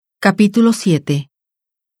Capítulo 7.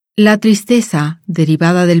 La tristeza,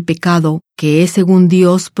 derivada del pecado, que es según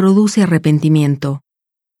Dios, produce arrepentimiento.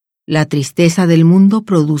 La tristeza del mundo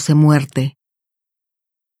produce muerte.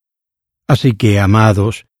 Así que,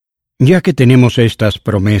 amados, ya que tenemos estas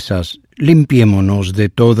promesas, limpiémonos de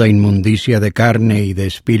toda inmundicia de carne y de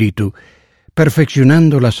espíritu,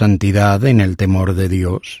 perfeccionando la santidad en el temor de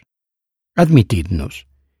Dios. Admitidnos,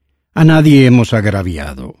 a nadie hemos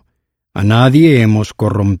agraviado, a nadie hemos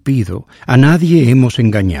corrompido, a nadie hemos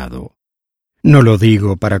engañado. No lo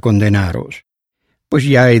digo para condenaros, pues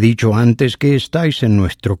ya he dicho antes que estáis en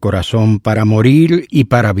nuestro corazón para morir y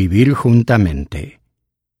para vivir juntamente.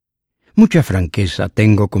 Mucha franqueza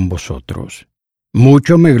tengo con vosotros,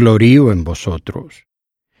 mucho me glorío en vosotros.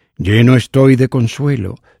 Lleno estoy de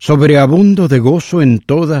consuelo, sobreabundo de gozo en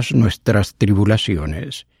todas nuestras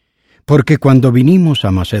tribulaciones, porque cuando vinimos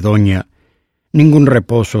a Macedonia, ningún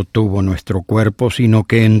reposo tuvo nuestro cuerpo, sino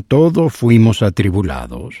que en todo fuimos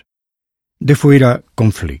atribulados. De fuera,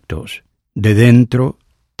 conflictos; de dentro,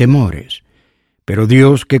 temores. Pero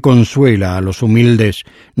Dios, que consuela a los humildes,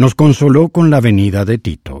 nos consoló con la venida de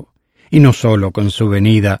Tito, y no solo con su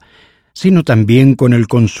venida, sino también con el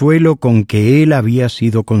consuelo con que él había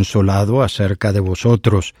sido consolado acerca de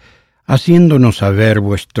vosotros, haciéndonos saber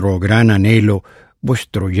vuestro gran anhelo,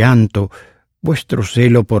 vuestro llanto, vuestro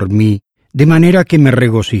celo por mí, de manera que me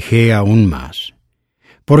regocijé aún más.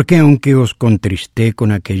 Porque aunque os contristé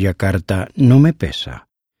con aquella carta, no me pesa,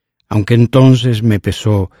 aunque entonces me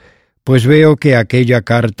pesó, pues veo que aquella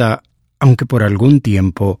carta, aunque por algún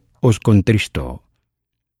tiempo, os contristó.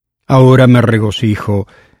 Ahora me regocijo,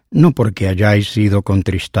 no porque hayáis sido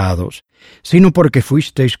contristados, sino porque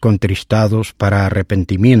fuisteis contristados para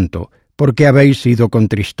arrepentimiento, porque habéis sido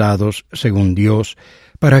contristados, según Dios,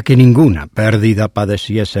 para que ninguna pérdida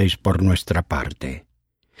padecieseis por nuestra parte.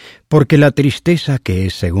 Porque la tristeza que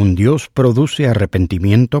es según Dios produce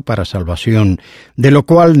arrepentimiento para salvación, de lo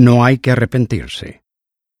cual no hay que arrepentirse.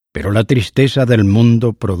 Pero la tristeza del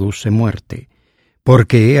mundo produce muerte,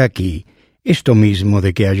 porque he aquí, esto mismo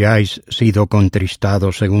de que hayáis sido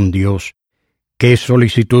contristados según Dios, qué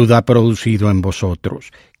solicitud ha producido en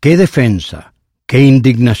vosotros, qué defensa, qué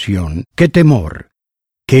indignación, qué temor,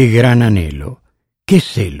 qué gran anhelo, qué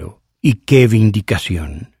celo y qué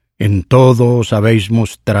vindicación. En todo os habéis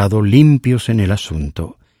mostrado limpios en el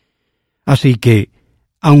asunto. Así que,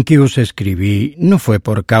 aunque os escribí, no fue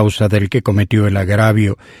por causa del que cometió el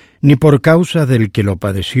agravio, ni por causa del que lo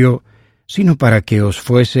padeció, sino para que os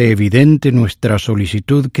fuese evidente nuestra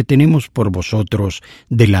solicitud que tenemos por vosotros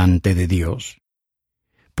delante de Dios.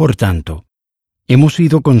 Por tanto, hemos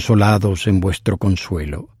sido consolados en vuestro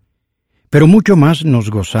consuelo, pero mucho más nos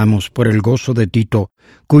gozamos por el gozo de Tito,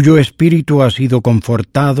 cuyo espíritu ha sido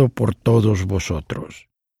confortado por todos vosotros.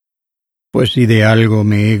 Pues si de algo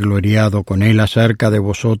me he gloriado con él acerca de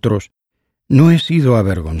vosotros, no he sido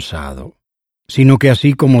avergonzado, sino que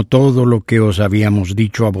así como todo lo que os habíamos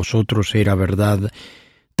dicho a vosotros era verdad,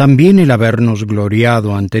 también el habernos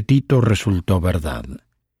gloriado ante Tito resultó verdad.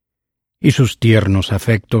 Y sus tiernos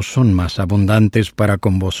afectos son más abundantes para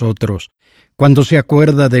con vosotros, cuando se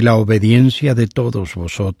acuerda de la obediencia de todos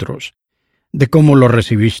vosotros, de cómo lo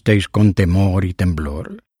recibisteis con temor y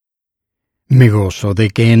temblor. Me gozo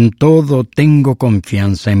de que en todo tengo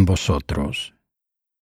confianza en vosotros.